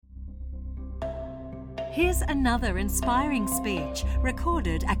Here's another inspiring speech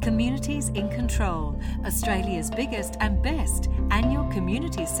recorded at Communities in Control, Australia's biggest and best annual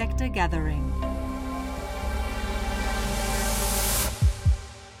community sector gathering.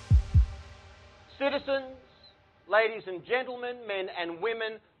 Citizens, ladies and gentlemen, men and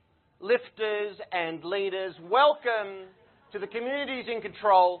women, lifters and leaders, welcome to the Communities in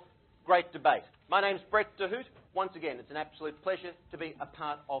Control Great Debate. My name's Brett DeHoot. Once again, it's an absolute pleasure to be a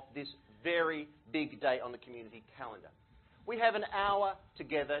part of this very big day on the community calendar. We have an hour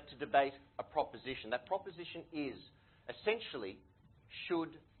together to debate a proposition. That proposition is, essentially, should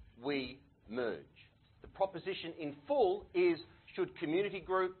we merge? The proposition in full is, should community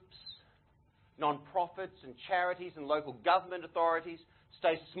groups, non-profits and charities and local government authorities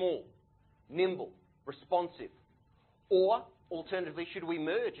stay small, nimble, responsive? Or, alternatively, should we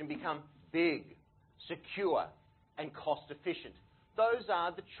merge and become big, secure and cost-efficient? Those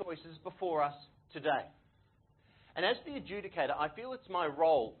are the choices before us today. And as the adjudicator, I feel it's my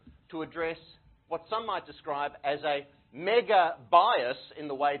role to address what some might describe as a mega bias in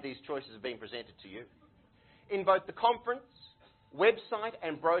the way these choices are being presented to you. In both the conference, website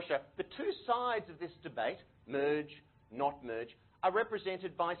and brochure, the two sides of this debate, merge, not merge, are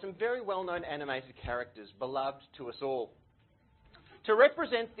represented by some very well-known animated characters beloved to us all. To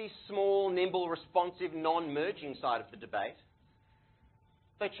represent the small, nimble, responsive, non-merging side of the debate,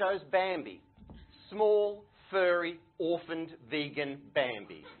 they chose Bambi. Small, furry, orphaned, vegan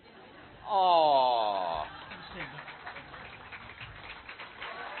Bambi. Aww.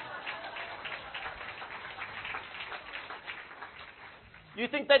 You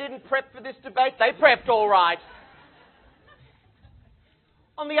think they didn't prep for this debate? They prepped all right.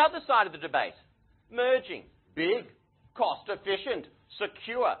 On the other side of the debate, merging. Big, cost-efficient,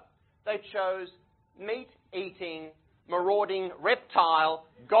 secure. They chose meat-eating, marauding reptile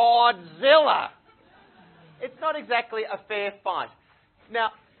Godzilla. It's not exactly a fair fight.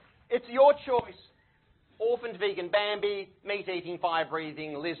 Now, it's your choice. Orphaned vegan Bambi, meat-eating,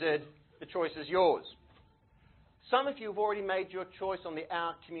 fire-breathing lizard. The choice is yours. Some of you have already made your choice on the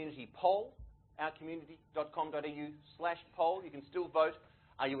Our Community poll, ourcommunity.com.au/poll. You can still vote.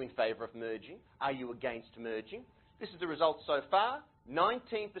 Are you in favour of merging? Are you against merging? This is the result so far.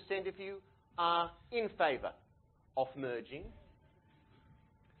 19% of you are in favour of merging.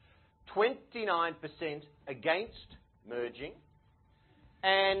 29% against merging.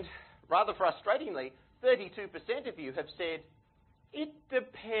 And rather frustratingly, 32% of you have said, it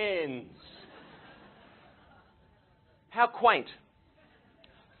depends. How quaint.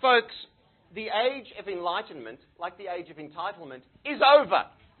 Folks, the age of enlightenment, like the age of entitlement, is over.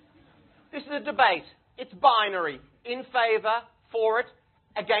 This is a debate. It's binary. In favour, for it,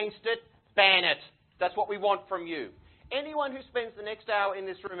 against it, ban it. That's what we want from you. Anyone who spends the next hour in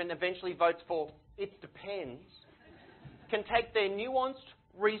this room and eventually votes for it depends can take their nuanced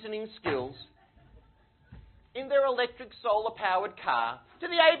reasoning skills in their electric solar-powered car to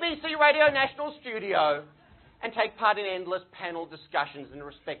the ABC Radio National Studio and take part in endless panel discussions and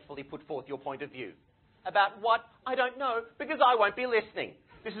respectfully put forth your point of view. About what? I don't know, because I won't be listening.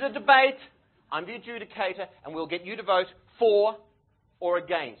 This is a debate. I'm the adjudicator, and we'll get you to vote for or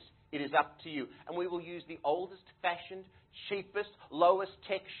against. It is up to you. And we will use the oldest fashioned, cheapest, lowest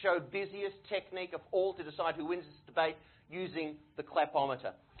tech show, busiest technique of all to decide who wins this debate using the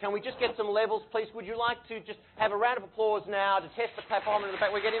clapometer. Can we just get some levels, please? Would you like to just have a round of applause now to test the clapometer in the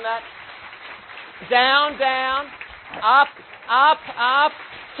back? We're getting that? Down, down, up, up, up,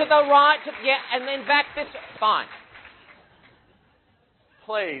 to the right, and then back this. Fine.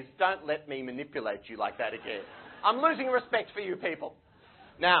 Please, don't let me manipulate you like that again. I'm losing respect for you people.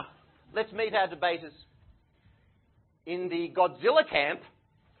 Now, let's meet our debaters. In the Godzilla camp,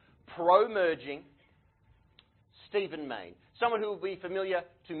 pro-merging, Stephen Mayne. Someone who will be familiar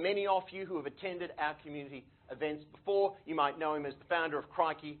to many of you who have attended our community events before. You might know him as the founder of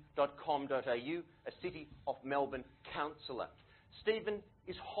crikey.com.au, a City of Melbourne councillor. Stephen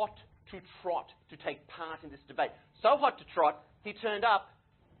is hot to trot to take part in this debate. So hot to trot, he turned up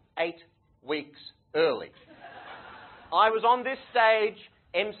 8 weeks early. I was on this stage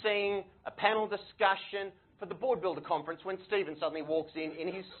emceeing a panel discussion for the Board Builder Conference when Stephen suddenly walks in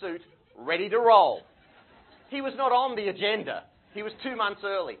his suit, ready to roll. He was not on the agenda. He was 2 months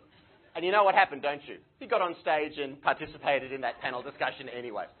early. And you know what happened, don't you? He got on stage and participated in that panel discussion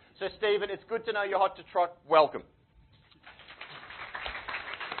anyway. So, Stephen, it's good to know you're hot to trot. Welcome.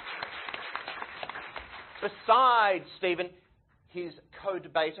 Besides Stephen, his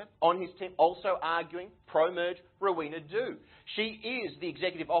co-debater on his team, also arguing pro-merge, Rowena Dhu. She is the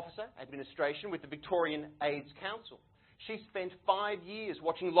Executive Officer, Administration with the Victorian AIDS Council. She spent 5 years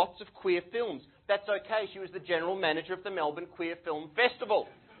watching lots of queer films. That's okay, she was the general manager of the Melbourne Queer Film Festival.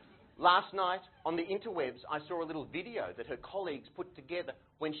 Last night, on the interwebs, I saw a little video that her colleagues put together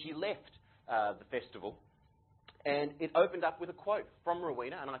when she left the festival. And it opened up with a quote from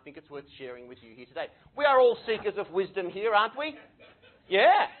Rowena, and I think it's worth sharing with you here today. We are all seekers of wisdom here, aren't we?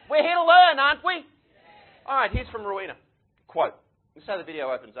 Yeah, we're here to learn, aren't we? All right, here's from Rowena. Quote. This is how the video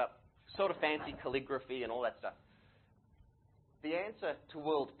opens up. Sort of fancy calligraphy and all that stuff. The answer to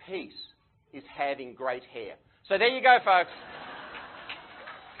world peace is having great hair. So there you go, folks.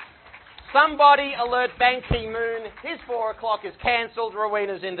 Somebody alert Ban Ki-moon. His 4 o'clock is cancelled.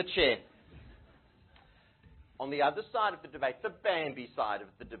 Rowena's in the chair. On the other side of the debate, the Bambi side of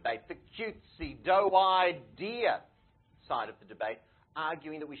the debate, the cutesy, doe-eyed deer side of the debate,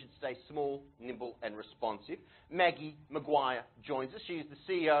 arguing that we should stay small, nimble and responsive, Maggie Maguire joins us. She is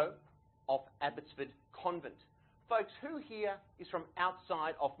the CEO of Abbotsford Convent. Folks, who here is from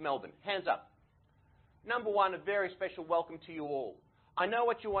outside of Melbourne? Hands up. Number one, a very special welcome to you all. I know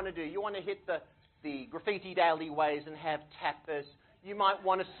what you want to do. You want to hit the graffitied alleyways and have tapas. You might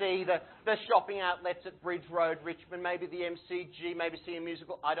want to see the shopping outlets at Bridge Road, Richmond, maybe the MCG, maybe see a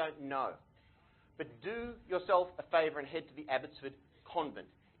musical. I don't know. But do yourself a favour and head to the Abbotsford Convent.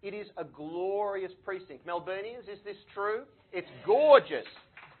 It is a glorious precinct. Melburnians, is this true? It's gorgeous.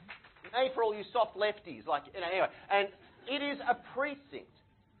 Hey, for all you soft lefties, anyway. And it is a precinct,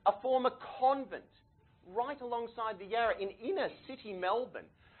 a former convent, right alongside the Yarra in inner city Melbourne.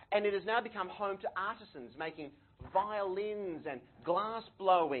 And it has now become home to artisans making violins and glass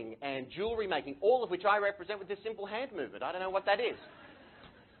blowing and jewellery making, all of which I represent with this simple hand movement. I don't know what that is.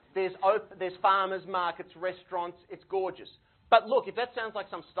 There's farmers markets, restaurants. It's gorgeous. But look, if that sounds like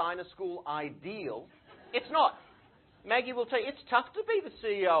some Steiner School ideal, it's not. Maggie will tell you, it's tough to be the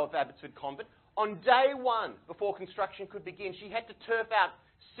CEO of Abbotsford Convent. On day one, before construction could begin, she had to turf out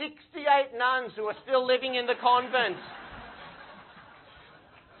 68 nuns who are still living in the convent.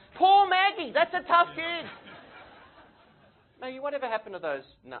 Poor Maggie, that's a tough gig. Maggie, whatever happened to those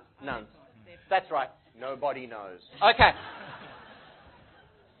nuns? That's right, nobody knows. Okay.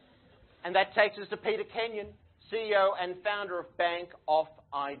 And that takes us to Peter Kenyon, CEO and founder of Bank of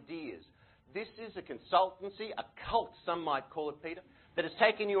Ideas. This is a consultancy, a cult, some might call it, Peter, that has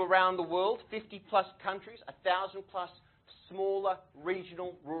taken you around the world, 50-plus countries, 1,000-plus smaller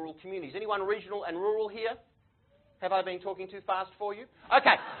regional rural communities. Anyone regional and rural here? Have I been talking too fast for you?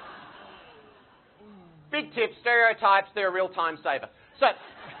 Okay. Big tip, stereotypes, they're a real time saver. So,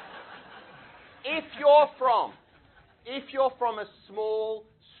 if you're from a small,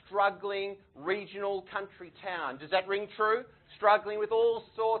 struggling regional country town, does that ring true? Struggling with all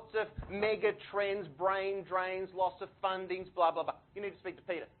sorts of mega trends, brain drains, loss of fundings, blah, blah, blah. You need to speak to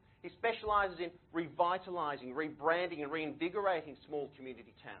Peter. He specialises in revitalising, rebranding and reinvigorating small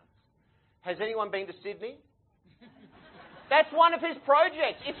community towns. Has anyone been to Sydney? That's one of his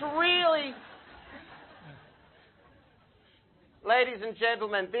projects. It's really... Ladies and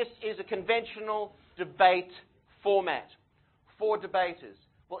gentlemen, this is a conventional debate format. 4 debaters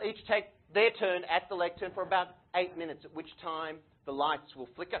will each take their turn at the lectern for about 8 minutes, at which time the lights will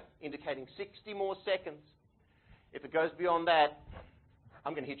flicker, indicating 60 more seconds. If it goes beyond that,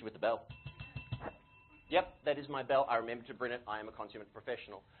 I'm going to hit you with the bell. Yep, that is my bell. I remember to bring it. I am a consummate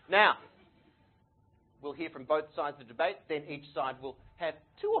professional. Now, we'll hear from both sides of the debate. Then each side will have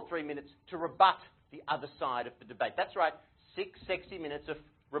 2 or 3 minutes to rebut the other side of the debate. That's right, 6 sexy minutes of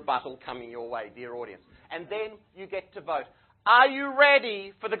rebuttal coming your way, dear audience. And then you get to vote. Are you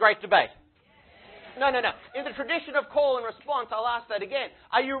ready for the great debate? No. In the tradition of call and response, I'll ask that again.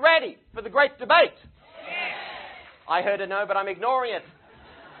 Are you ready for the great debate? Yes. I heard a no, but I'm ignoring it.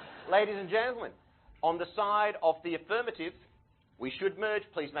 Ladies and gentlemen, on the side of the affirmative, we should merge.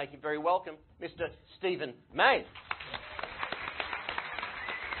 Please make him very welcome, Mr. Stephen Mayne.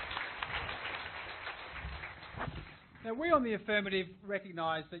 Now, we on the affirmative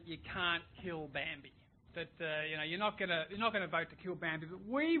recognise that you can't kill Bambi. That you're not going to vote to kill Bambi, but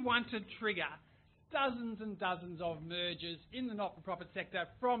we want to trigger dozens and dozens of mergers in the not-for-profit sector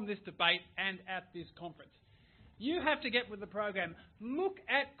from this debate and at this conference. You have to get with the program. Look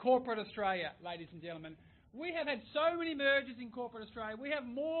at corporate Australia, ladies and gentlemen. We have had so many mergers in corporate Australia. We have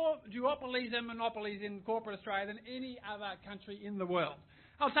more duopolies and monopolies in corporate Australia than any other country in the world.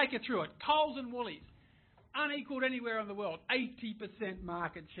 I'll take you through it. Coles and Woolies, unequalled anywhere in the world, 80%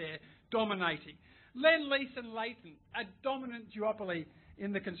 market share, dominating. Lend-Lease and Leighton, a dominant duopoly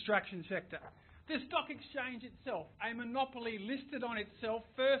in the construction sector. The stock exchange itself, a monopoly listed on itself,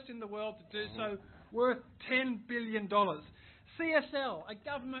 first in the world to do so, worth $10 billion. CSL, a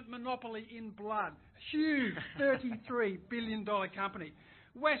government monopoly in blood, huge $33 billion company.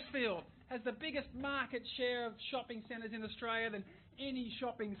 Westfield has the biggest market share of shopping centres in Australia than any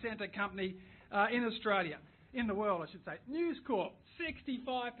shopping centre company in Australia, in the world I should say. News Corp,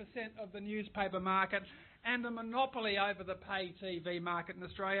 65% of the newspaper market and a monopoly over the pay TV market in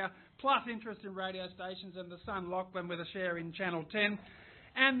Australia, plus interest in radio stations and the son Lachlan with a share in Channel 10.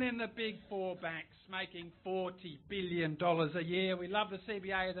 And then the big four banks making $40 billion a year. We love the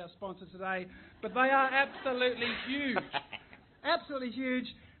CBA as our sponsor today, but they are absolutely huge. Absolutely huge.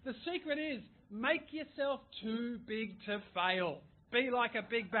 The secret is make yourself too big to fail. Be like a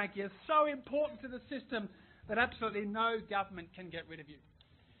big bank. You're so important to the system that absolutely no government can get rid of you.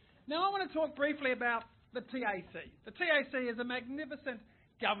 Now I want to talk briefly about the TAC. The TAC is a magnificent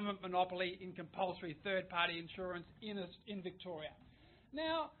government monopoly in compulsory third-party insurance in Victoria.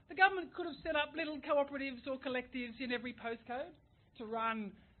 Now, the government could have set up little cooperatives or collectives in every postcode to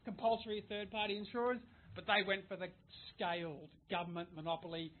run compulsory third-party insurance, but they went for the scaled government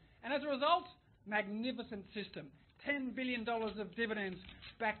monopoly. And as a result, magnificent system. $10 billion of dividends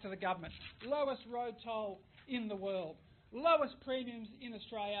back to the government. Lowest road toll in the world. Lowest premiums in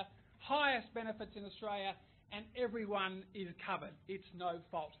Australia. Highest benefits in Australia. And everyone is covered. It's no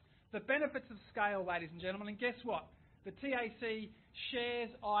fault. The benefits of scale, ladies and gentlemen, and guess what? The TAC shares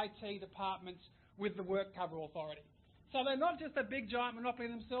IT departments with the WorkCover Authority. So they're not just a big giant monopoly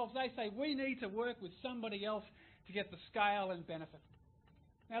themselves. They say we need to work with somebody else to get the scale and benefit.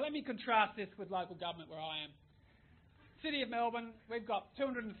 Now let me contrast this with local government where I am. City of Melbourne, we've got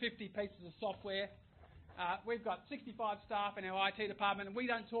 250 pieces of software. We've got 65 staff in our IT department and we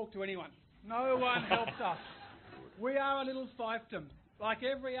don't talk to anyone. No one helps us. We are a little fiefdom. Like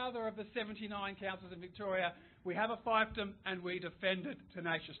every other of the 79 councils in Victoria, we have a fiefdom and we defend it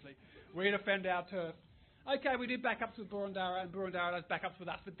tenaciously. We defend our turf. Okay, we do backups with Boroondara and Boroondara does backups with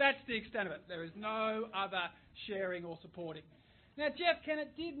us, but that's the extent of it. There is no other sharing or supporting. Now, Jeff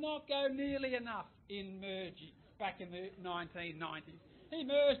Kennett did not go nearly enough in merging back in the 1990s. He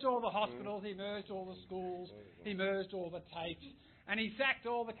merged all the hospitals, he merged all the schools, he merged all the TAFEs, and he sacked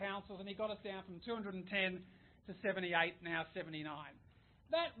all the councils and he got us down from 210 to 78, now 79.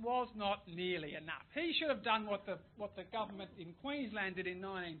 That was not nearly enough. He should have done what the government in Queensland did in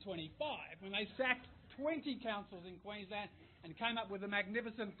 1925 when they sacked 20 councils in Queensland and came up with a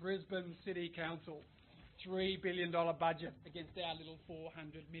magnificent Brisbane City Council. $3 billion budget against our little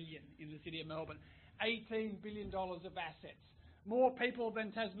 $400 million in the City of Melbourne. $18 billion of assets. More people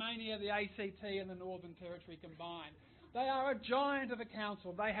than Tasmania, the ACT and the Northern Territory combined. They are a giant of a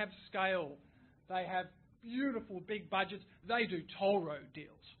council. They have scale. They have beautiful big budgets. They do toll road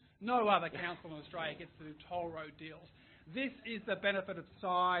deals. No other council in Australia gets to do toll road deals. This is the benefit of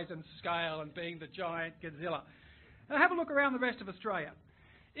size and scale and being the giant Godzilla. Now have a look around the rest of Australia.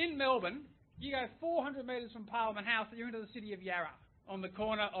 In Melbourne, you go 400 metres from Parliament House and you're into the city of Yarra on the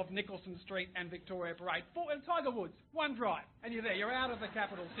corner of Nicholson Street and Victoria Parade. Tiger Woods, one drive, and you're there. You're out of the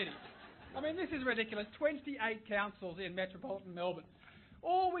capital city. I mean, this is ridiculous. 28 councils in metropolitan Melbourne.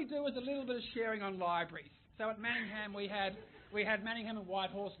 All we do is a little bit of sharing on libraries. So at Manningham, we had Manningham and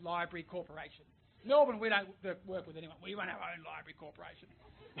Whitehorse Library Corporation. Melbourne, we don't work with anyone. We run our own library corporation.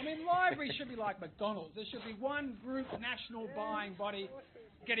 I mean, libraries should be like McDonald's. There should be one group national buying body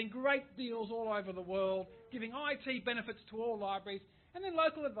getting great deals all over the world, giving IT benefits to all libraries, and then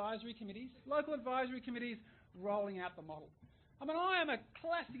local advisory committees rolling out the model. I mean, I am a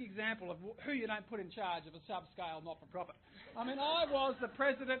classic example of who you don't put in charge of a subscale not-for-profit. I mean, I was the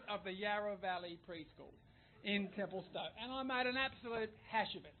president of the Yarra Valley Preschool in Templestowe, and I made an absolute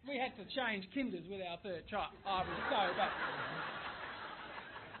hash of it. We had to change kinders with our third child. I was so bad.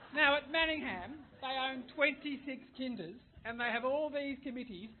 Now, at Manningham, they own 26 kinders, and they have all these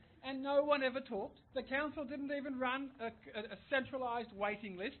committees, and no one ever talked. The council didn't even run a centralised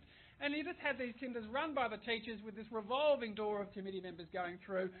waiting list, and you just had these kinders run by the teachers with this revolving door of committee members going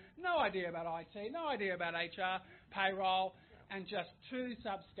through. No idea about IT, no idea about HR, payroll, and just too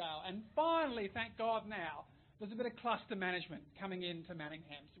subscale. And finally, thank God now, there's a bit of cluster management coming into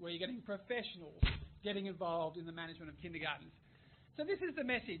Manningham's, where you're getting professionals getting involved in the management of kindergartens. So this is the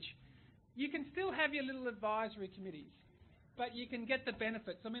message. You can still have your little advisory committees, but you can get the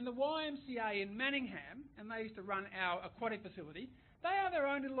benefits. I mean, the YMCA in Manningham, and they used to run our aquatic facility, they are their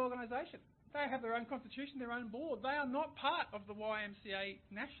own little organisation. They have their own constitution, their own board. They are not part of the YMCA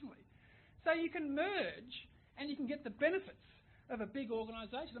nationally. So you can merge and you can get the benefits of a big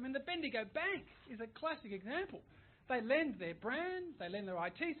organisation. I mean, the Bendigo Bank is a classic example. They lend their brand, they lend their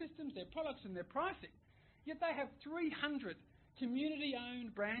IT systems, their products and their pricing. Yet they have 300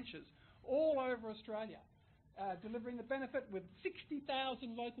 community-owned branches all over Australia. delivering the benefit with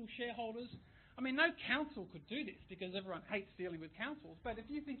 60,000 local shareholders. I mean, no council could do this because everyone hates dealing with councils. But if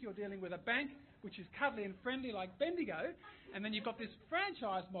you think you're dealing with a bank which is cuddly and friendly like Bendigo, and then you've got this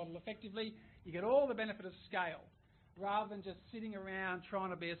franchise model, effectively, you get all the benefit of scale rather than just sitting around trying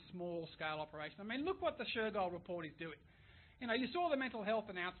to be a small-scale operation. I mean, look what the Shergold report is doing. You know, you saw the mental health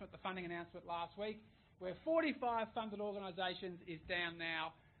announcement, the funding announcement last week, where 45 funded organisations is down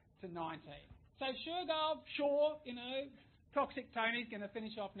now to 19. So Shergold, sure, you know, Toxic Tony's going to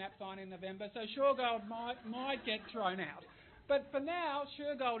finish off Napthine in November, so Shergold might get thrown out. But for now,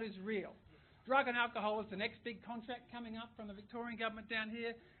 Shergold is real. Drug and alcohol is the next big contract coming up from the Victorian government down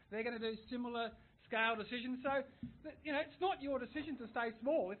here. They're going to do similar scale decisions. So, you know, it's not your decision to stay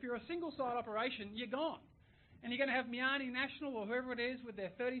small. If you're a single-site operation, you're gone. And you're going to have Miani National or whoever it is with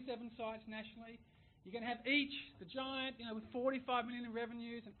their 37 sites nationally. You're going to have each, the giant, you know, with 45 million in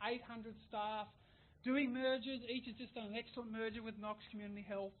revenues and 800 staff, doing mergers. Each has just done an excellent merger with Knox Community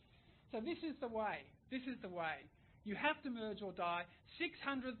Health. So this is the way. This is the way. You have to merge or die.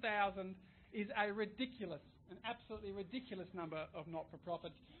 600,000 is a ridiculous, an absolutely ridiculous number of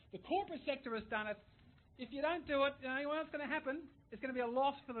not-for-profits. The corporate sector has done it. If you don't do it, you know what's going to happen? It's going to be a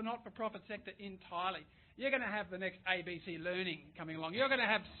loss for the not-for-profit sector entirely. You're going to have the next ABC Learning coming along. You're going to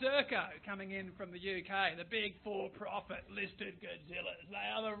have Serco coming in from the UK, the big for-profit listed Godzillas. They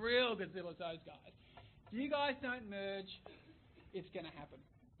are the real Godzillas, those guys. If you guys don't merge, it's going to happen.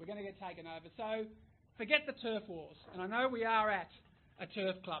 We're going to get taken over. So forget the turf wars. And I know we are at a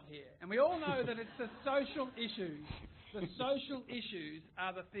turf club here. And we all know that it's the social issues. The social issues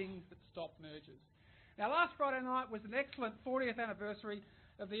are the things that stop mergers. Now, last Friday night was an excellent 40th anniversary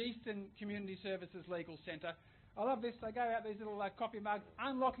of the Eastern Community Services Legal Centre. I love this. They go out these little coffee mugs,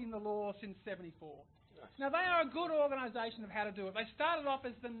 unlocking the law since 74. Now, they are a good organisation of how to do it. They started off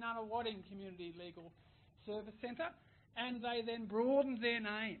as the Nunawading Community Legal Service Centre, and they then broadened their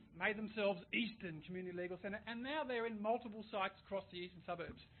name, made themselves Eastern Community Legal Centre, and now they're in multiple sites across the eastern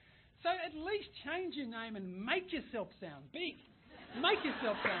suburbs. So at least change your name and make yourself sound big. Make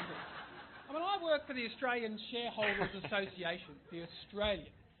yourself sound big. I mean, I work for the Australian Shareholders Association, the Australian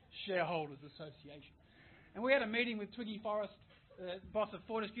Shareholders Association. And we had a meeting with Twiggy Forrest, boss of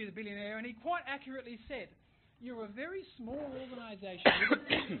Fortescue, the billionaire, and he quite accurately said, you're a very small organisation with a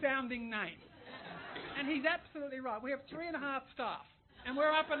big sounding name. And he's absolutely right. We have 3.5 staff. And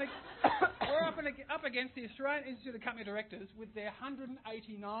we're up against the Australian Institute of Company Directors with their 189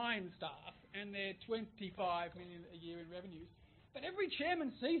 staff and their 25 million a year in revenues. But every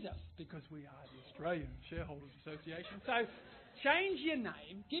chairman sees us because we are the Australian Shareholders Association. So change your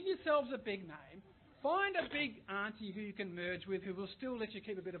name, give yourselves a big name, find a big auntie who you can merge with who will still let you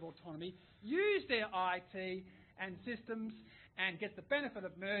keep a bit of autonomy, use their IT and systems and get the benefit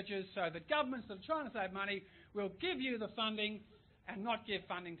of mergers so the governments that are trying to save money will give you the funding and not give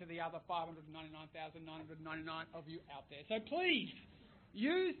funding to the other 599,999 of you out there. So please,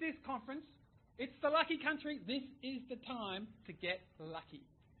 use this conference. It's the lucky country. This is the time to get lucky.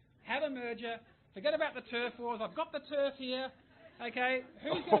 Have a merger. Forget about the turf wars. I've got the turf here. Okay,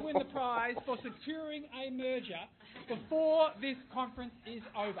 who's going to win the prize for securing a merger before this conference is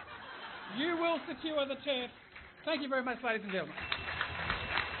over? You will secure the turf. Thank you very much, ladies and gentlemen.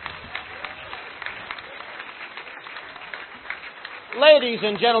 Ladies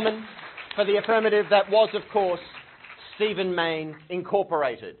and gentlemen, for the affirmative, that was, of course, Stephen Mayne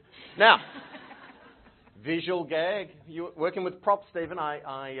Incorporated. Now, visual gag. You're working with props, Stephen.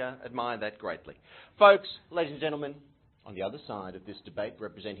 I admire that greatly. Folks, ladies and gentlemen, on the other side of this debate,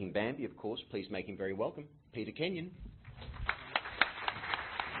 representing Bambi, of course, please make him very welcome, Peter Kenyon.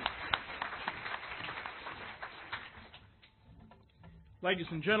 Ladies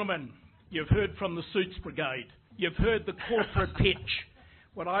and gentlemen, you've heard from the Suits Brigade. You've heard the corporate pitch.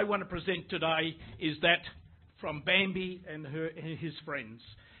 What I want to present today is that from Bambi and his friends.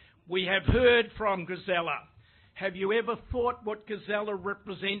 We have heard from Gazella. Have you ever thought what Gazella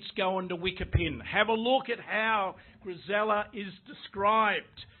represents? Go on to Wikipin. Have a look at how Gazella is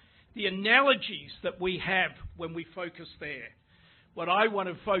described. The analogies that we have when we focus there. What I want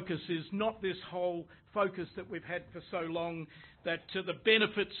to focus is not this whole focus that we've had for so long, that the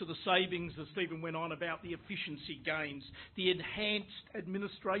benefits of the savings, as Stephen went on about, the efficiency gains, the enhanced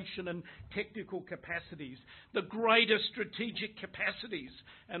administration and technical capacities, the greater strategic capacities,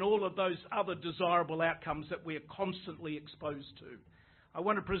 and all of those other desirable outcomes that we are constantly exposed to. I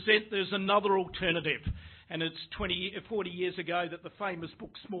want to present there's another alternative, and it's 40 years ago that the famous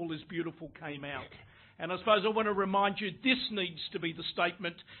book Small is Beautiful came out. And I suppose I want to remind you this needs to be the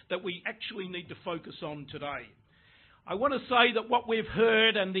statement that we actually need to focus on today. I want to say that what we've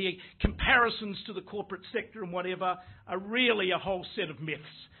heard and the comparisons to the corporate sector and whatever are really a whole set of myths.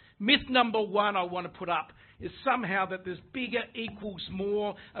 Myth number one I want to put up is somehow that there's bigger equals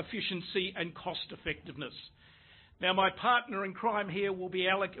more efficiency and cost effectiveness. Now, my partner in crime here will be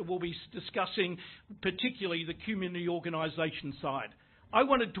discussing particularly the community organisation side. I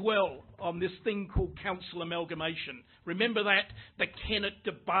want to dwell on this thing called council amalgamation. Remember that? The Kennett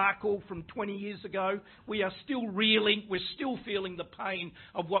debacle from 20 years ago? We are still reeling, we're still feeling the pain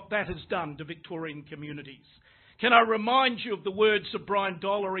of what that has done to Victorian communities. Can I remind you of the words of Brian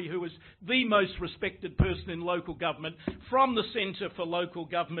Dollery, who is the most respected person in local government, from the Centre for Local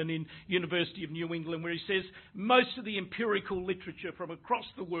Government in University of New England, where he says most of the empirical literature from across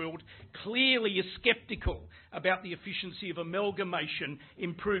the world clearly is sceptical about the efficiency of amalgamation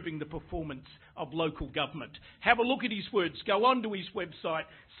improving the performance of local government. Have a look at his words, go onto his website,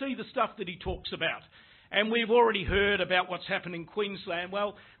 see the stuff that he talks about. And we've already heard about what's happened in Queensland.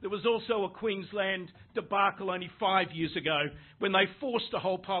 Well, there was also a Queensland debacle only 5 years ago when they forced a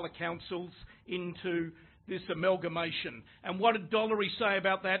whole pile of councils into this amalgamation. And what did Dollery say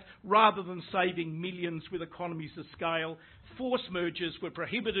about that? Rather than saving millions with economies of scale, forced mergers were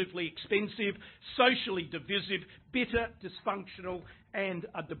prohibitively expensive, socially divisive, bitter, dysfunctional, and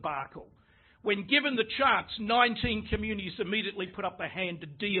a debacle. When given the chance, 19 communities immediately put up their hand to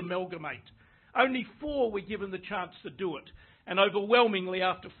de-amalgamate. Only 4 were given the chance to do it, and overwhelmingly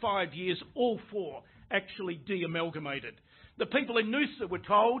after 5 years, all 4 actually de-amalgamated. The people in Noosa were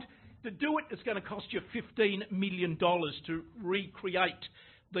told to do it, it's going to cost you $15 million to recreate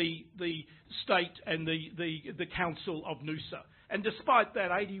the state and the council of Noosa. And despite that,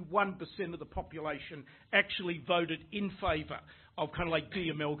 81% of the population actually voted in favour of kind of like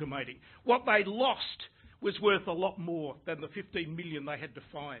de-amalgamating. What they lost was worth a lot more than the $15 million they had to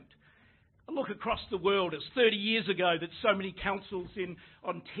find. Look across the world. It's 30 years ago that so many councils in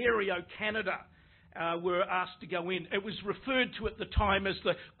Ontario, Canada, were asked to go in. It was referred to at the time as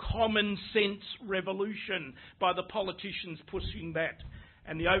the common sense revolution by the politicians pushing that.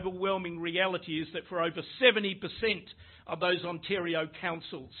 And the overwhelming reality is that for over 70% of those Ontario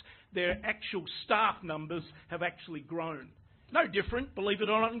councils, their actual staff numbers have actually grown. No different, believe it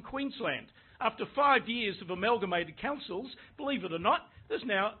or not, in Queensland. After 5 years of amalgamated councils, believe it or not,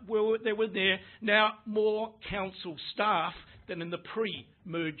 there were now more council staff than in the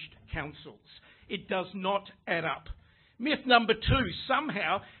pre-merged councils. It does not add up. Myth number 2,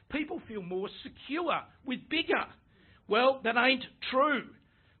 somehow people feel more secure with bigger. Well, that ain't true.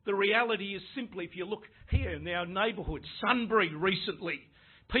 The reality is simply, if you look here in our neighbourhood, Sunbury recently,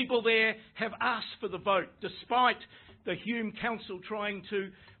 people there have asked for the vote, despite the Hume Council trying to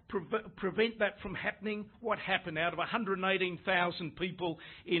prevent that from happening. What happened? Out of 118,000 people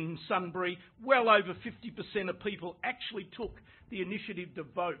in Sunbury, well over 50% of people actually took the initiative to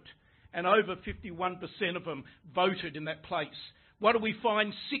vote, and over 51% of them voted in that place. What do we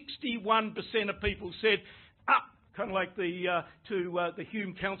find? 61% of people said, kind of like the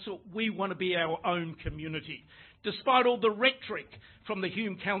Hume Council, we want to be our own community. Despite all the rhetoric from the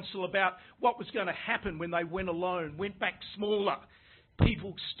Hume Council about what was going to happen when they went alone, went back smaller,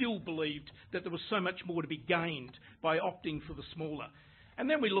 people still believed that there was so much more to be gained by opting for the smaller. And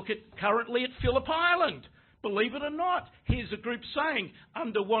then we look at currently at Phillip Island. Believe it or not, here's a group saying,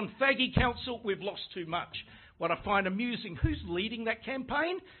 under Wonthaggi Council, we've lost too much. What I find amusing, who's leading that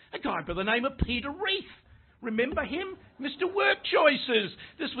campaign? A guy by the name of Peter Reith. Remember him? Mr. Work Choices.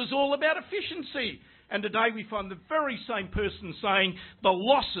 This was all about efficiency. And today we find the very same person saying the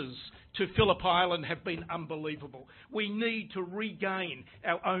losses to Phillip Island have been unbelievable. We need to regain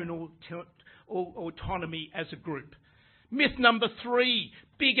our own autonomy as a group. Myth number 3,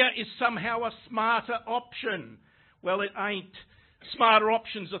 bigger is somehow a smarter option. Well, it ain't. Smarter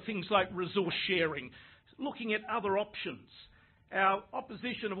options are things like resource sharing, looking at other options. Our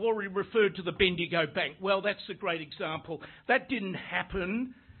opposition have already referred to the Bendigo Bank. Well, that's a great example. That didn't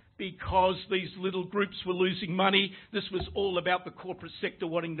happen because these little groups were losing money. This was all about the corporate sector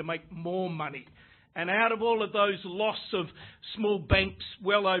wanting to make more money. And out of all of those loss of small banks,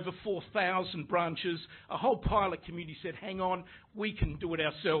 well over 4,000 branches, a whole pile of community said, hang on, we can do it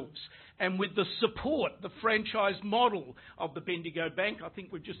ourselves. And with the support, the franchise model of the Bendigo Bank, I think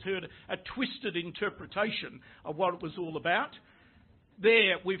we've just heard a twisted interpretation of what it was all about.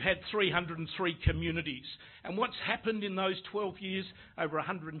 There, we've had 303 communities. And what's happened in those 12 years? Over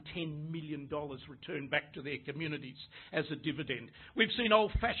 $110 million returned back to their communities as a dividend. We've seen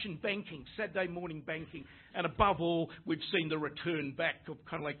old-fashioned banking, Saturday morning banking, and above all, we've seen the return back of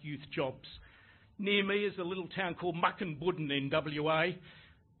kind of like youth jobs. Near me is a little town called Muckenbudden in WA.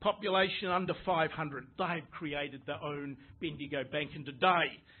 Population under 500, they've created their own Bendigo Bank, and today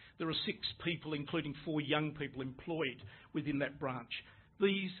there are 6 people, including 4 young people, employed within that branch.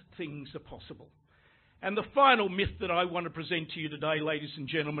 These things are possible. And the final myth that I want to present to you today, ladies and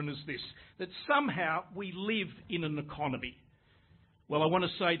gentlemen, is this, that somehow we live in an economy. Well, I want to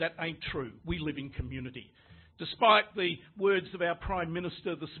say that ain't true. We live in community. Despite the words of our Prime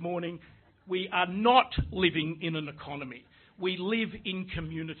Minister this morning, we are not living in an economy. We live in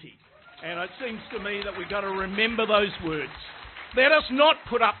community. And it seems to me that we've got to remember those words. Let us not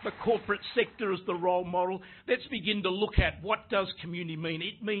put up the corporate sector as the role model. Let's begin to look at what does community mean.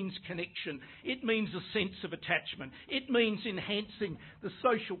 It means connection. It means a sense of attachment. It means enhancing the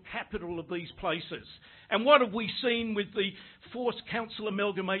social capital of these places. And what have we seen with the forced council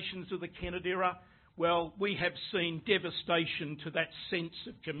amalgamations of the Kennett era? Well, we have seen devastation to that sense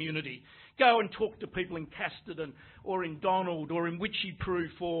of community. Go and talk to people in Casterton or in Donald or in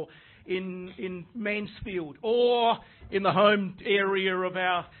Witchyproof or in Mansfield or in the home area of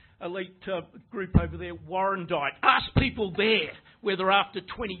our elite group over there, Warrandyte. Ask people there whether after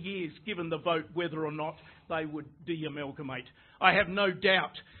 20 years, given the vote, whether or not they would de-amalgamate. I have no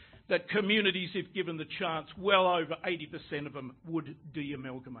doubt that communities, if given the chance, well over 80% of them would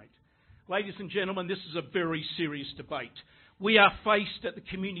de-amalgamate. Ladies and gentlemen, this is a very serious debate. We are faced at the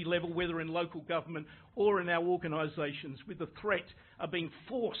community level, whether in local government or in our organisations, with the threat of being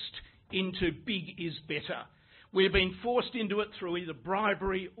forced into big is better. We're being forced into it through either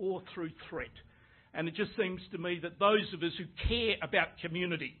bribery or through threat. And it just seems to me that those of us who care about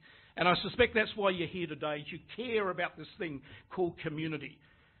community, and I suspect that's why you're here today, is you care about this thing called community.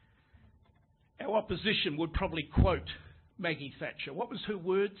 Our opposition would probably quote Maggie Thatcher. What was her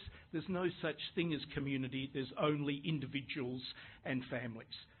words? There's no such thing as community, there's only individuals and families.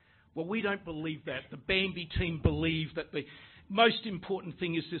 Well, we don't believe that. The Bambi team believe that the most important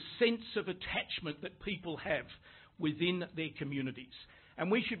thing is this sense of attachment that people have within their communities.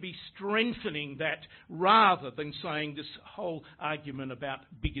 And we should be strengthening that rather than saying this whole argument about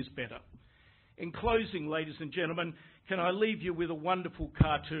big is better. In closing, ladies and gentlemen, can I leave you with a wonderful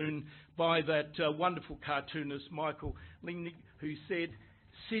cartoon by that wonderful cartoonist Michael Lingnick, who said,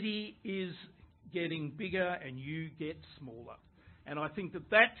 "City is getting bigger and you get smaller." And I think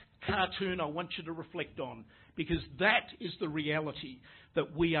that cartoon I want you to reflect on, because that is the reality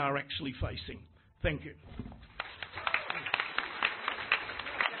that we are actually facing. Thank you.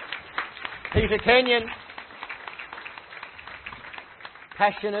 Peter Kenyon.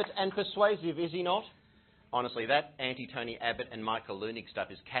 Passionate and persuasive, is he not? Honestly, that anti-Tony Abbott and Michael Lunick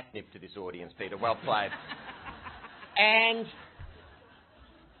stuff is catnip to this audience, Peter. Well played. And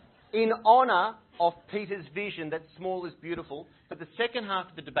in honour of Peter's vision that small is beautiful, for the second half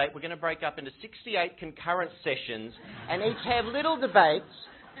of the debate, we're going to break up into 68 concurrent sessions and each have little debates.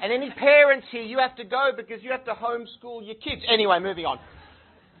 And any parents here, you have to go because you have to homeschool your kids. Anyway, moving on.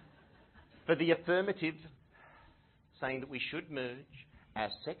 For the affirmative, saying that we should merge, our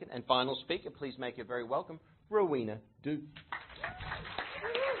second and final speaker, please make her very welcome, Rowena Doogue.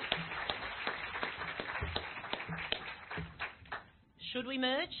 Should we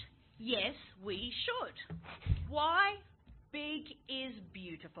merge? Yes, we should. Why? Big is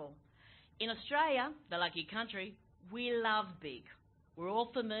beautiful. In Australia, the lucky country, we love big. We're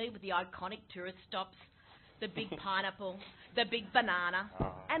all familiar with the iconic tourist stops, the big pineapple, the big banana,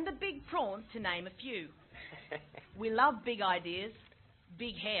 and the big prawns, to name a few. We love big ideas,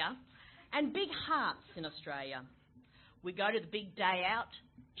 big hair, and big hearts in Australia. We go to the big day out,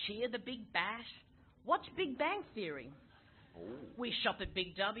 cheer the big bash, watch Big Bang Theory. We shop at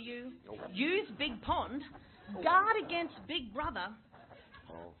Big W, use Big Pond, guard against Big Brother,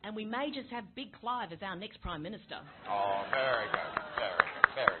 and we may just have Big Clive as our next Prime Minister. Oh, very good,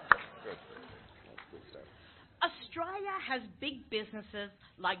 very good. Good stuff. Australia has big businesses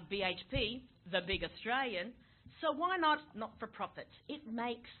like BHP, the Big Australian, so why not not-for-profit? It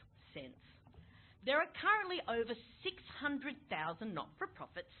makes sense. There are currently over 600,000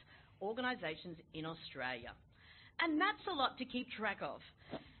 not-for-profits organisations in Australia. And that's a lot to keep track of.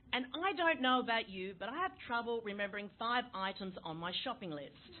 And I don't know about you, but I have trouble remembering 5 items on my shopping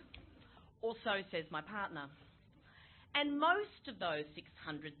list. Or so says my partner. And most of those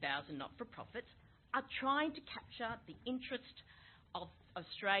 600,000 not-for-profits are trying to capture the interest of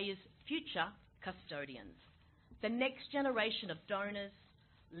Australia's future custodians, the next generation of donors,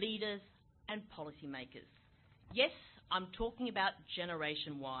 leaders and policymakers. Yes, I'm talking about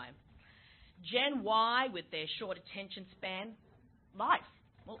Generation Y. Gen Y, with their short attention span, life,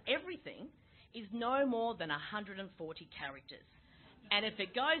 well, everything, is no more than 140 characters. And if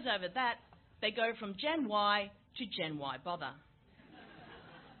it goes over that, they go from Gen Y to Gen Y bother.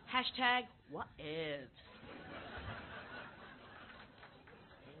 Hashtag whatevs.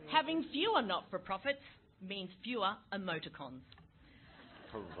 Having fewer not-for-profits means fewer emoticons.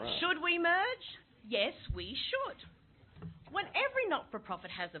 Correct. Should we merge? Yes, we should. When every not-for-profit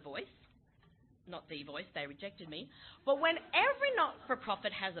has a voice, not the voice, they rejected me, but when every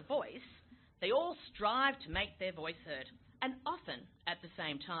not-for-profit has a voice, they all strive to make their voice heard, and often at the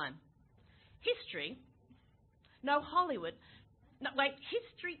same time. History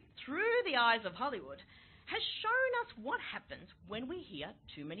through the eyes of Hollywood has shown us what happens when we hear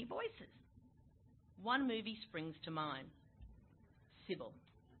too many voices. One movie springs to mind, Sybil.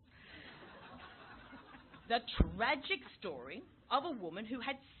 The tragic story of a woman who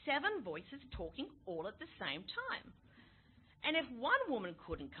had 7 voices talking all at the same time. And if one woman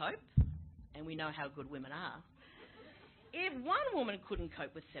couldn't cope, and we know how good women are, if one woman couldn't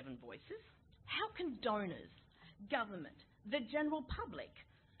cope with 7 voices, how can donors, government, the general public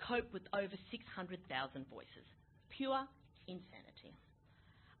cope with over 600,000 voices? Pure insanity.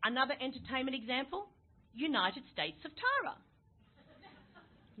 Another entertainment example, United States of Tara.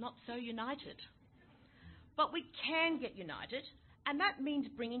 Not so united. But we can get united, and that means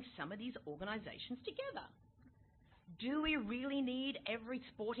bringing some of these organisations together. Do we really need every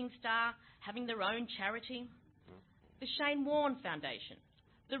sporting star having their own charity? The Shane Warne Foundation,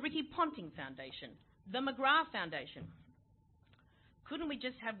 the Ricky Ponting Foundation, the McGrath Foundation. Couldn't we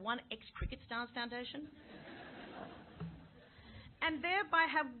just have one ex-cricket stars foundation? And thereby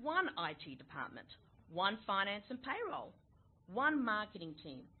have one IT department, one finance and payroll, one marketing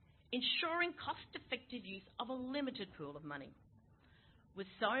team, ensuring cost-effective use of a limited pool of money. With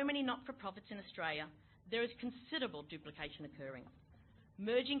so many not-for-profits in Australia, there is considerable duplication occurring.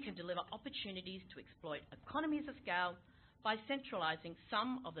 Merging can deliver opportunities to exploit economies of scale by centralising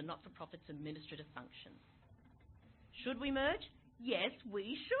some of the not-for-profit's administrative functions. Should we merge? Yes,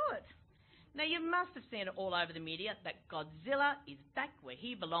 we should. Now, you must have seen it all over the media that Godzilla is back where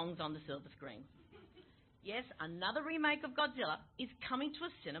he belongs on the silver screen. Yes, another remake of Godzilla is coming to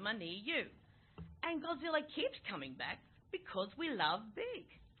a cinema near you. And Godzilla keeps coming back because we love big.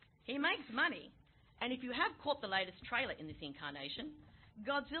 He makes money. And if you have caught the latest trailer in this incarnation,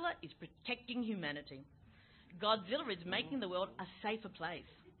 Godzilla is protecting humanity. Godzilla is making the world a safer place.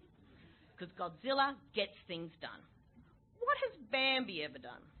 Because Godzilla gets things done. What has Bambi ever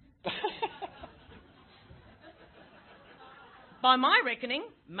done? By my reckoning,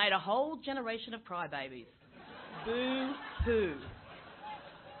 made a whole generation of crybabies. Boo-hoo.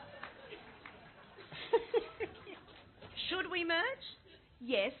 Should we merge?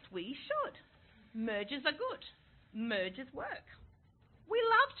 Yes, we should. Mergers are good. Mergers work. We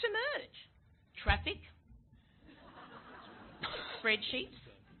love to merge. Traffic, spreadsheets,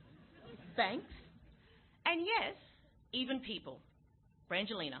 banks, and yes, even people.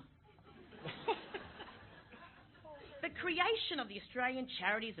 Brangelina. The creation of the Australian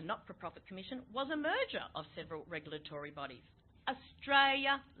Charities and Not-for-Profit Commission was a merger of several regulatory bodies.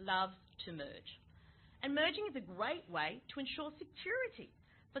 Australia loves to merge. And merging is a great way to ensure security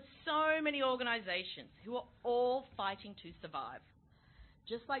for so many organisations who are all fighting to survive.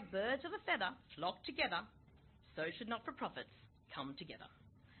 Just like birds of a feather flock together, so should not-for-profits come together.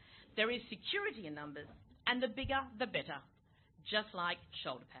 There is security in numbers, and the bigger the better, just like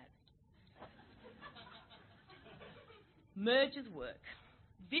shoulder pads. Mergers work.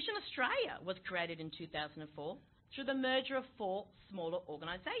 Vision Australia was created in 2004 through the merger of 4 smaller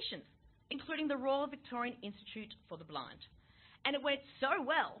organisations, including the Royal Victorian Institute for the Blind. And it went so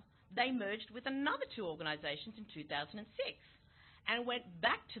well, they merged with another 2 organisations in 2006 and went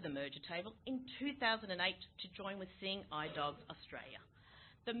back to the merger table in 2008 to join with Seeing Eye Dogs Australia.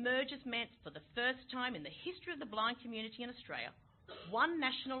 The mergers meant for the first time in the history of the blind community in Australia, one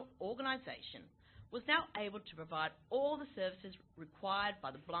national organisation was now able to provide all the services required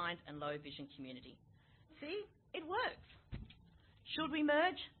by the blind and low vision community. See, it works. Should we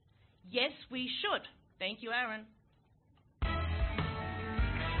merge? Yes, we should. Thank you, Aaron.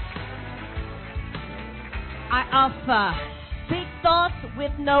 I offer big thoughts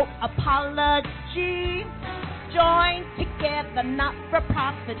with no apology. Join together, not for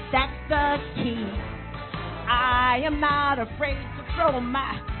profit, that's the key. I am not afraid to throw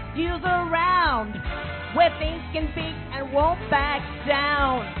my views around. We're thinking big and won't back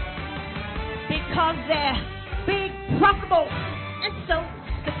down. Because they're big, profitable, and so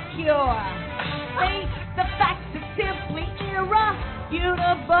secure. Face the facts, it's simply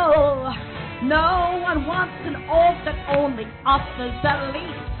irrefutable. No one wants an org that only offers the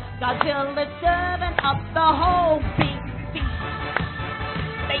least. Godzilla's serving up the whole big feast.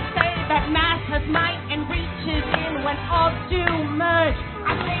 They say that mass has might and reaches in when all do merge.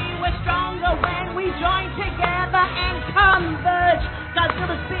 I say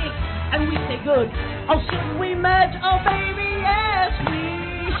Godzilla's big, and we say good. Oh, should we merge? Oh, baby, yes, we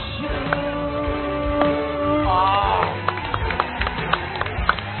should. Oh.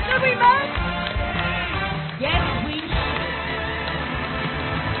 Should we merge? Yes, we should.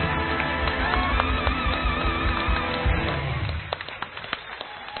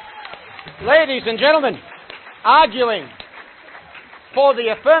 Ladies and gentlemen, arguing for the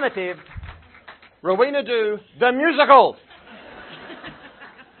affirmative, Rowena Dhu, the musical.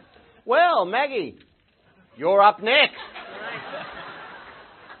 Well, Maggie, you're up next.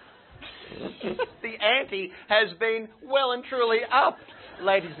 The ante has been well and truly up.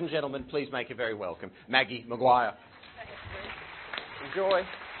 Ladies and gentlemen, please make her very welcome, Maggie Maguire. Enjoy.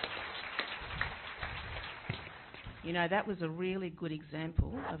 You know, that was a really good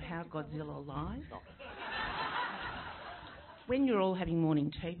example of how Godzilla lies. When you're all having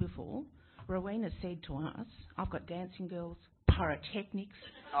morning tea before, Rowena said to us, I've got dancing girls, pyrotechnics,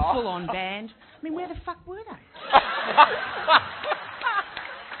 full-on band. I mean, where the fuck were they?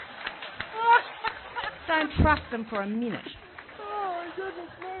 Don't trust them for a minute. Oh, goodness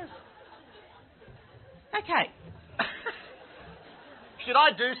me. Okay. Should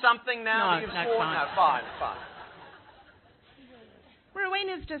I do something now? No, that you've no, sworn? fine. No, fine, fine.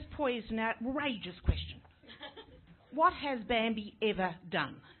 Rowena's just poised an outrageous question. What has Bambi ever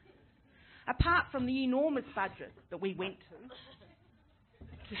done? Apart from the enormous budget that we went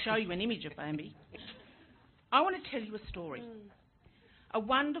to show you an image of Bambi, I want to tell you a story. A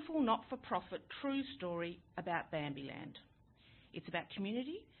wonderful, not-for-profit, true story about Bambiland. It's about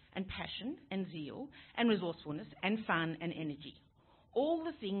community and passion and zeal and resourcefulness and fun and energy. All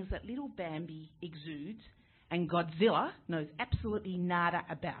the things that little Bambi exudes and Godzilla knows absolutely nada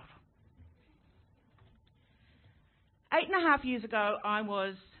about. 8.5 years ago, I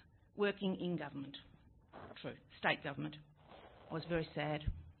was working in government. True, state government. I was very sad.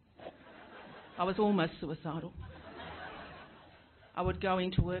 I was almost suicidal. I would go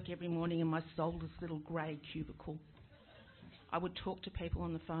into work every morning in my soulless little grey cubicle. I would talk to people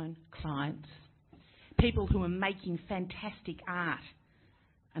on the phone, clients, people who were making fantastic art,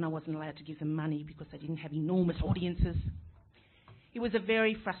 and I wasn't allowed to give them money because they didn't have enormous audiences. It was a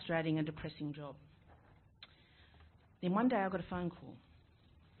very frustrating and depressing job. Then one day I got a phone call.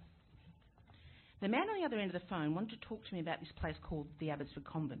 The man on the other end of the phone wanted to talk to me about this place called the Abbotsford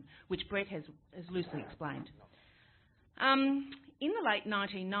Convent, which Brett has loosely explained. In the late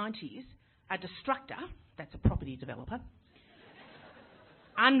 1990s, a Destructor, that's a property developer,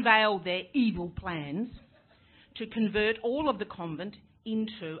 unveiled their evil plans to convert all of the convent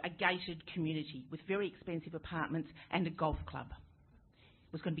into a gated community with very expensive apartments and a golf club.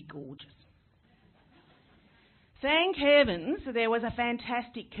 It was going to be gorgeous. Thank heavens there was a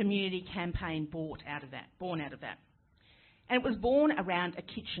fantastic community campaign born out of that. And it was born around a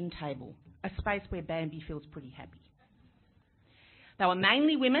kitchen table, a space where Bambi feels pretty happy. They were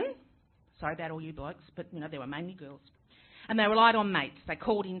mainly women. Sorry about all you blokes, but, you know, they were mainly girls. And they relied on mates. They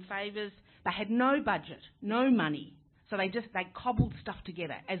called in favours. They had no budget, no money. So they cobbled stuff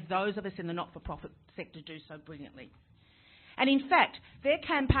together, as those of us in the not-for-profit sector do so brilliantly. And in fact, their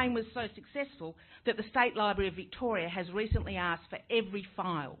campaign was so successful that the State Library of Victoria has recently asked for every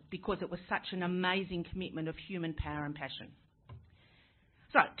file because it was such an amazing commitment of human power and passion.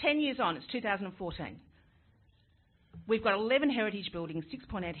 So, 10 years on, it's 2014. We've got 11 heritage buildings,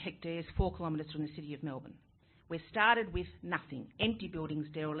 6.8 hectares, 4 kilometres from the city of Melbourne. We started with nothing, empty buildings,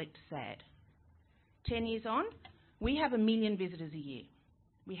 derelict, sad. 10 years on, we have 1 million visitors a year.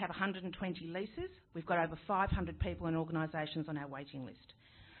 We have 120 leases. We've got over 500 people and organisations on our waiting list.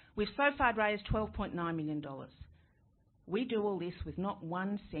 We've so far raised $12.9 million. We do all this with not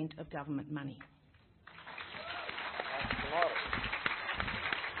 1 cent of government money.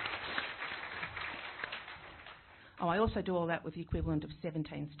 Oh, I also do all that with the equivalent of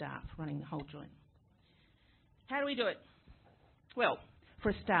 17 staff running the whole joint. How do we do it? Well, for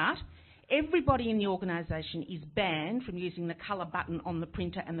a start, everybody in the organisation is banned from using the colour button on the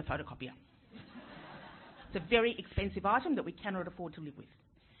printer and the photocopier. It's a very expensive item that we cannot afford to live with.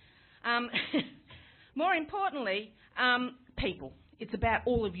 More importantly, people. It's about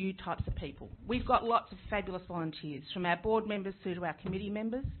all of you types of people. We've got lots of fabulous volunteers, from our board members through to our committee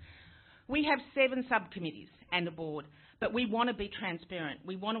members. We have 7 subcommittees and a board, but we want to be transparent.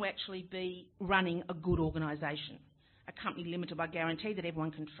 We want to actually be running a good organisation, a company limited by guarantee that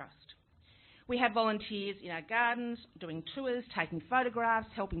everyone can trust. We have volunteers in our gardens, doing tours, taking photographs,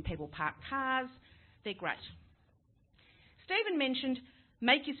 helping people park cars. They're great. Stephen mentioned,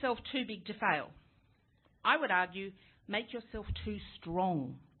 make yourself too big to fail. I would argue, make yourself too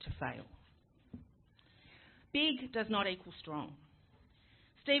strong to fail. Big does not equal strong.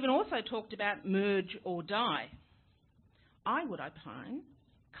 Stephen also talked about merge or die. I would opine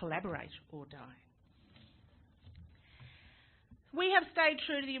collaborate or die. We have stayed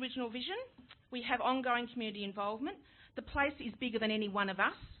true to the original vision. We have ongoing community involvement. The place is bigger than any one of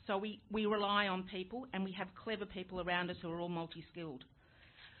us, so we rely on people, and we have clever people around us who are all multi-skilled.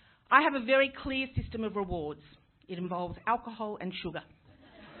 I have a very clear system of rewards. It involves alcohol and sugar.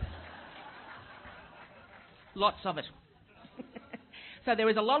 Lots of it. So there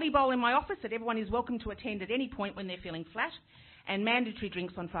is a lolly bowl in my office that everyone is welcome to attend at any point when they're feeling flat, and mandatory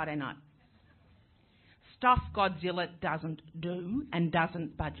drinks on Friday night. Stuff Godzilla doesn't do and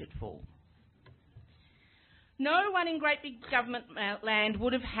doesn't budget for. No one in great big government land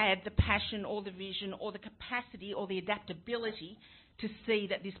would have had the passion or the vision or the capacity or the adaptability to see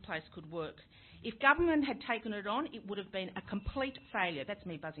that this place could work. If government had taken it on, it would have been a complete failure. That's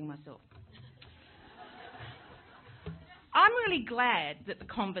me buzzing myself. I'm really glad that the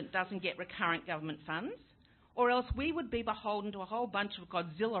convent doesn't get recurrent government funds, or else we would be beholden to a whole bunch of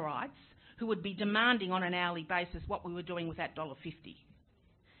Godzillaites who would be demanding on an hourly basis what we were doing with that $1.50.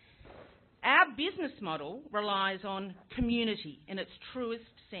 Our business model relies on community in its truest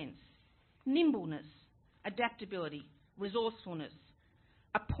sense. Nimbleness, adaptability, resourcefulness,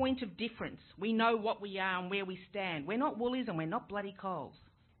 a point of difference. We know what we are and where we stand. We're not Woolies and we're not bloody Coles.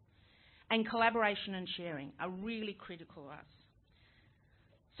 And collaboration and sharing are really critical to us.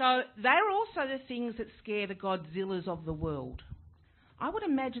 So they're also the things that scare the Godzillas of the world. I would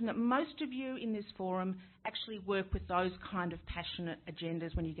imagine that most of you in this forum actually work with those kind of passionate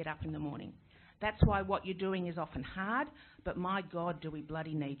agendas when you get up in the morning. That's why what you're doing is often hard, but my God, do we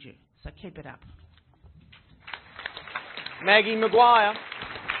bloody need you. So keep it up. Maggie Maguire.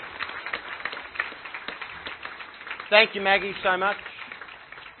 Thank you, Maggie, so much.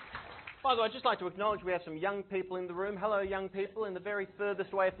 By the way, I'd just like to acknowledge we have some young people in the room. Hello, young people, in the very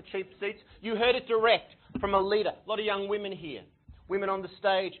furthest away of the cheap seats. You heard it direct from a leader. A lot of young women here. Women on the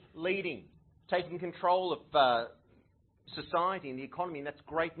stage leading, taking control of society and the economy, and that's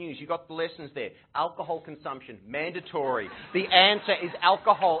great news. You got the lessons there. Alcohol consumption, mandatory. The answer is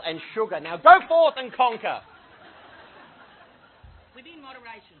alcohol and sugar. Now go forth and conquer. Within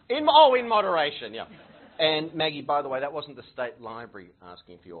moderation. In moderation, yeah. And Maggie, by the way, that wasn't the State Library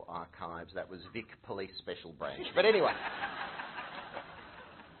asking for your archives. That was Vic Police Special Branch. But anyway.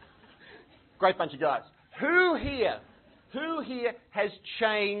 Great bunch of guys. Who here has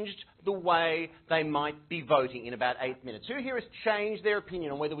changed the way they might be voting in about 8 minutes? Who here has changed their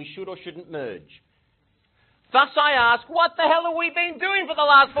opinion on whether we should or shouldn't merge? Thus I ask, what the hell have we been doing for the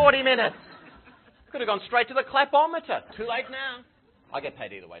last 40 minutes? Could have gone straight to the clapometer. Too late now. I get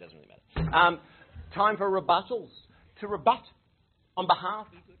paid either way, doesn't really matter. Time for rebuttals. To rebut on behalf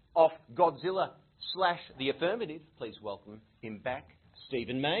of Godzilla / the affirmative, please welcome him back,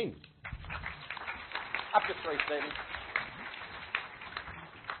 Stephen Mayne. Up to 3, Stephen.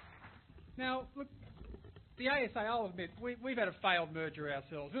 Now, look, the ASA, I'll admit, we've had a failed merger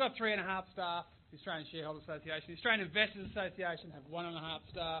ourselves. We've got 3.5 staff, the Australian Shareholders Association. The Australian Investors Association have 1.5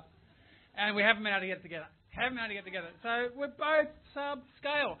 staff, and we haven't been able to get together. So we're both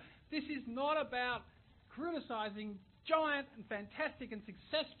sub-scale. This is not about criticising giant and fantastic and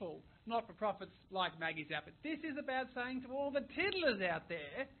successful not-for-profits like Maggie's outfit. This is about saying to all the tiddlers out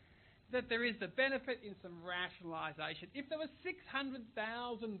there that there is the benefit in some rationalisation. If there were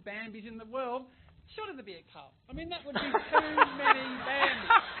 600,000 Bambis in the world, shouldn't there be a cull? I mean, that would be too many Bambis.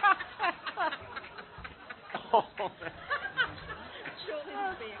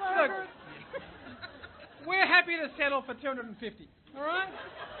 Look, we're happy to settle for 250, all right?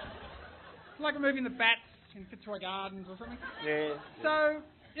 It's like removing the bats in Fitzroy Gardens or something. Yeah. So,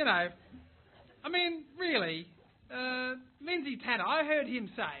 you know, I mean, really, Lindsay Tanner, I heard him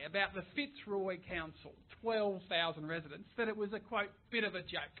say about the Fitzroy Council, 12,000 residents, that it was a, quote, bit of a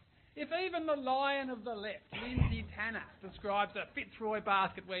joke. If even the lion of the left, Lindsay Tanner, describes the Fitzroy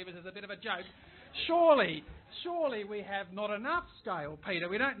basket weavers as a bit of a joke, surely we have not enough scale, Peter.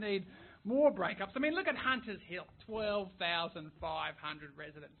 We don't need more breakups. I mean, look at Hunters Hill, 12,500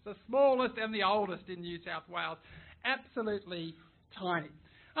 residents, the smallest and the oldest in New South Wales, absolutely tiny.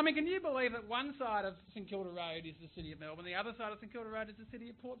 I mean, can you believe that one side of St Kilda Road is the City of Melbourne, the other side of St Kilda Road is the City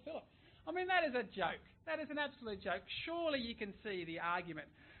of Port Phillip? I mean, that is a joke. That is an absolute joke. Surely you can see the argument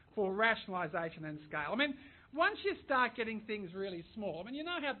for rationalisation and scale. I mean, once you start getting things really small, I mean, you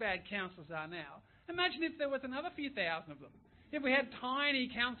know how bad councils are now. Imagine if there was another few thousand of them. If we had tiny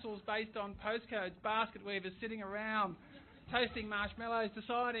councils based on postcodes, basket weavers sitting around, toasting marshmallows,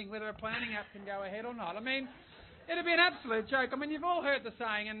 deciding whether a planning app can go ahead or not. I mean, it'd be an absolute joke. I mean, you've all heard the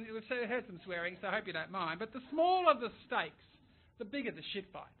saying, and we've heard some swearing, so I hope you don't mind, but the smaller the stakes, the bigger the shit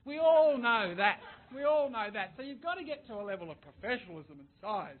fight. We all know that. We all know that. So you've got to get to a level of professionalism and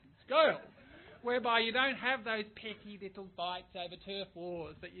size and scale whereby you don't have those petty little fights over turf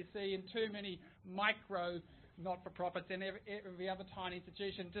wars that you see in too many micro not-for-profits and every other tiny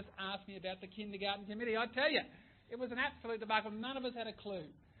institution. Just ask me about the kindergarten committee. I tell you, it was an absolute debacle. None of us had a clue.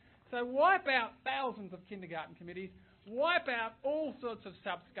 So wipe out thousands of kindergarten committees, wipe out all sorts of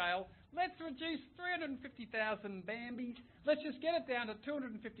subscale. Let's reduce 350,000 Bambis. Let's just get it down to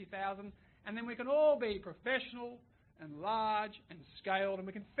 250,000, and then we can all be professional and large and scaled, and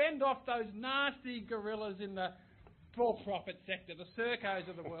we can fend off those nasty gorillas in the for-profit sector, the Sercos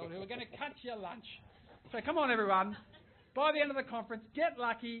of the world, who are going to cut your lunch. So come on, everyone. By the end of the conference, get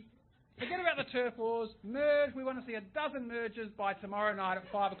lucky. Forget about the turf wars. Merge. We want to see a dozen mergers by tomorrow night at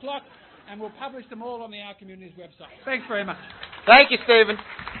 5 o'clock, and we'll publish them all on the Our Communities website. Thanks very much. Thank you, Stephen.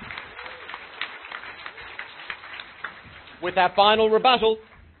 With our final rebuttal,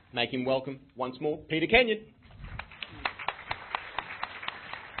 make him welcome once more, Peter Kenyon.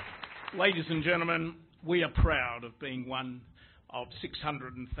 Ladies and gentlemen, we are proud of being one of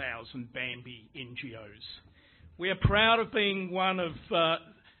 600,000 Bambi NGOs. We are proud of being one of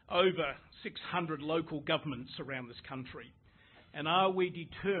over 600 local governments around this country. And are we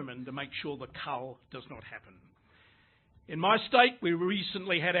determined to make sure the cull does not happen? In my state, we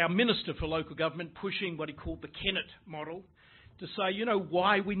recently had our Minister for Local Government pushing what he called the Kennett model to say, you know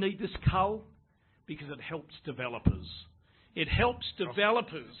why we need this cull? Because it helps developers. It helps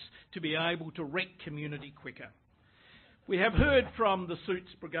developers to be able to wreck community quicker. We have heard from the Suits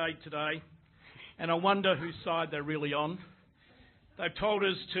Brigade today, and I wonder whose side they're really on. They've told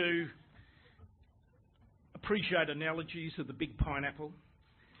us to appreciate analogies of the big pineapple.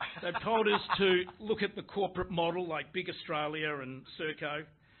 They've told us to look at the corporate model like Big Australia and Serco.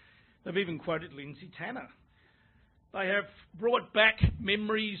 They've even quoted Lindsay Tanner. They have brought back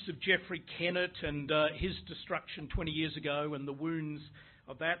memories of Geoffrey Kennett and his destruction 20 years ago and the wounds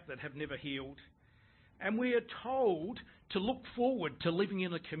of that have never healed. And we are told to look forward to living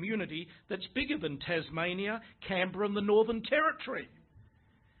in a community that's bigger than Tasmania, Canberra and the Northern Territory.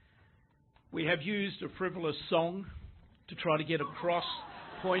 We have used a frivolous song to try to get across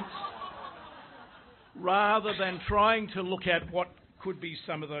points rather than trying to look at what could be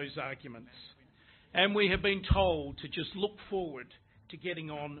some of those arguments. And we have been told to just look forward to getting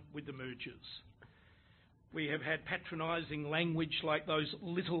on with the mergers. We have had patronising language like those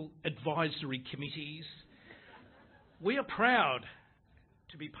little advisory committees. We are proud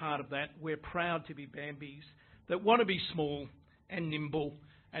to be part of that. We're proud to be Bambis that want to be small and nimble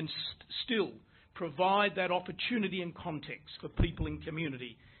and still provide that opportunity and context for people in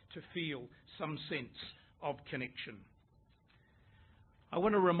community to feel some sense of connection. I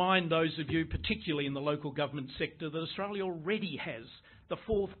want to remind those of you, particularly in the local government sector, that Australia already has the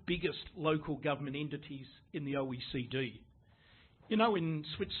fourth biggest local government entities in the OECD. You know, in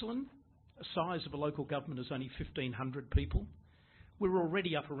Switzerland, the size of a local government is only 1,500 people. We're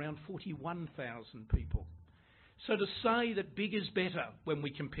already up around 41,000 people. So to say that big is better when we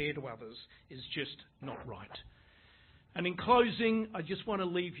compare to others is just not right. And in closing, I just want to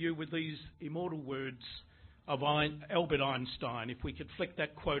leave you with these immortal words of Albert Einstein. If we could flick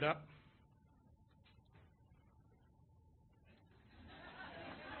that quote up.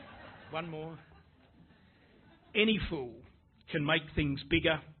 One more. Any fool can make things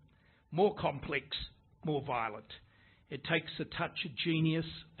bigger, more complex, more violent. It takes a touch of genius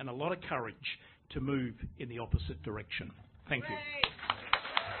and a lot of courage to move in the opposite direction. Thank you.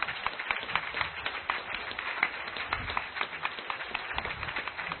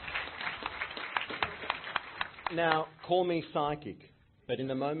 Now, call me psychic, but in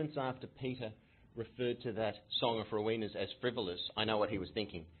the moments after Peter referred to that Song of Rowena's as frivolous, I know what he was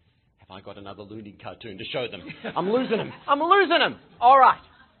thinking. Have I got another loony cartoon to show them? I'm losing them. I'm losing them. All right.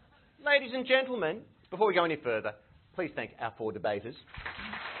 Ladies and gentlemen, before we go any further, please thank our four debaters.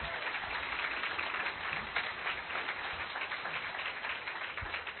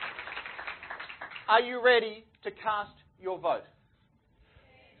 Are you ready to cast your vote?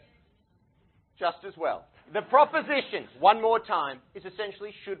 Just as well. The proposition, one more time, is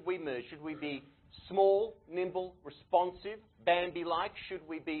essentially, should we merge? Should we be small, nimble, responsive, Bambi-like? Should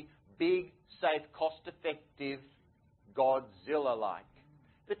we be big, safe, cost-effective, Godzilla-like?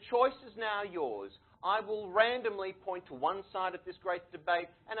 The choice is now yours. I will randomly point to one side of this great debate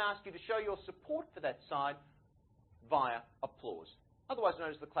and ask you to show your support for that side via applause, otherwise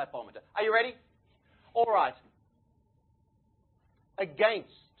known as the clapometer. Are you ready? All right. Against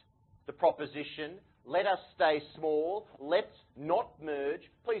the proposition, let us stay small, let's not merge,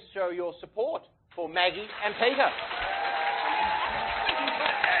 please show your support for Maggie and Peter.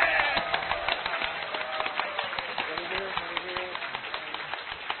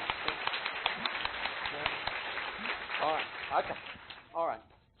 Okay. All right.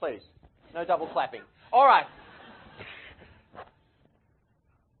 Please. No double clapping. All right.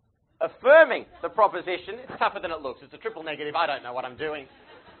 Affirming the proposition. It's tougher than it looks. It's a triple negative. I don't know what I'm doing.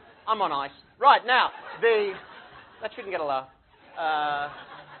 I'm on ice. Right, now, that shouldn't get a laugh. I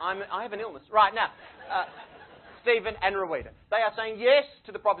have an illness. Right, now, Stephen and Rowena. They are saying yes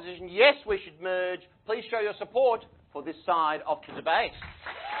to the proposition. Yes, we should merge. Please show your support for this side of the debate.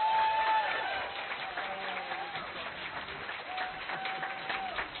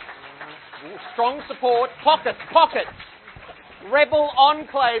 Ooh, strong support. Pockets. Rebel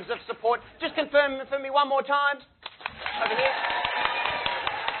enclaves of support. Just confirm for me one more time. Over here.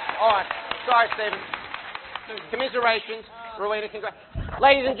 All right. Sorry, Stephen. Commiserations. Rowena, congrats.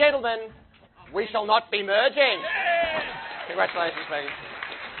 Ladies and gentlemen, we shall not be merging. Congratulations, ladies.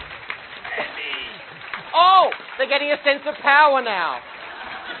 Oh, they're getting a sense of power now.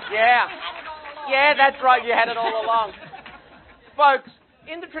 Yeah, that's right. You had it all along. Folks,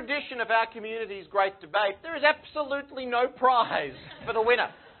 in the tradition of our community's great debate, there is absolutely no prize for the winner.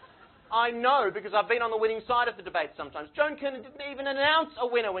 I know because I've been on the winning side of the debate sometimes. Joan Kernan didn't even announce a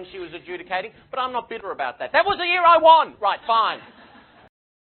winner when she was adjudicating, but I'm not bitter about that. That was the year I won. Right, fine.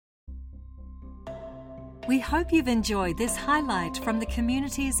 We hope you've enjoyed this highlight from the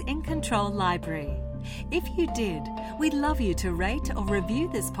Communities in Control Library. If you did, we'd love you to rate or review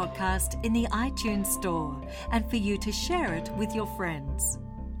this podcast in the iTunes Store and for you to share it with your friends.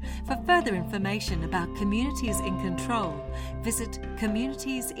 For further information about Communities in Control, visit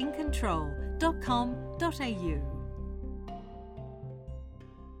communitiesincontrol.com.au.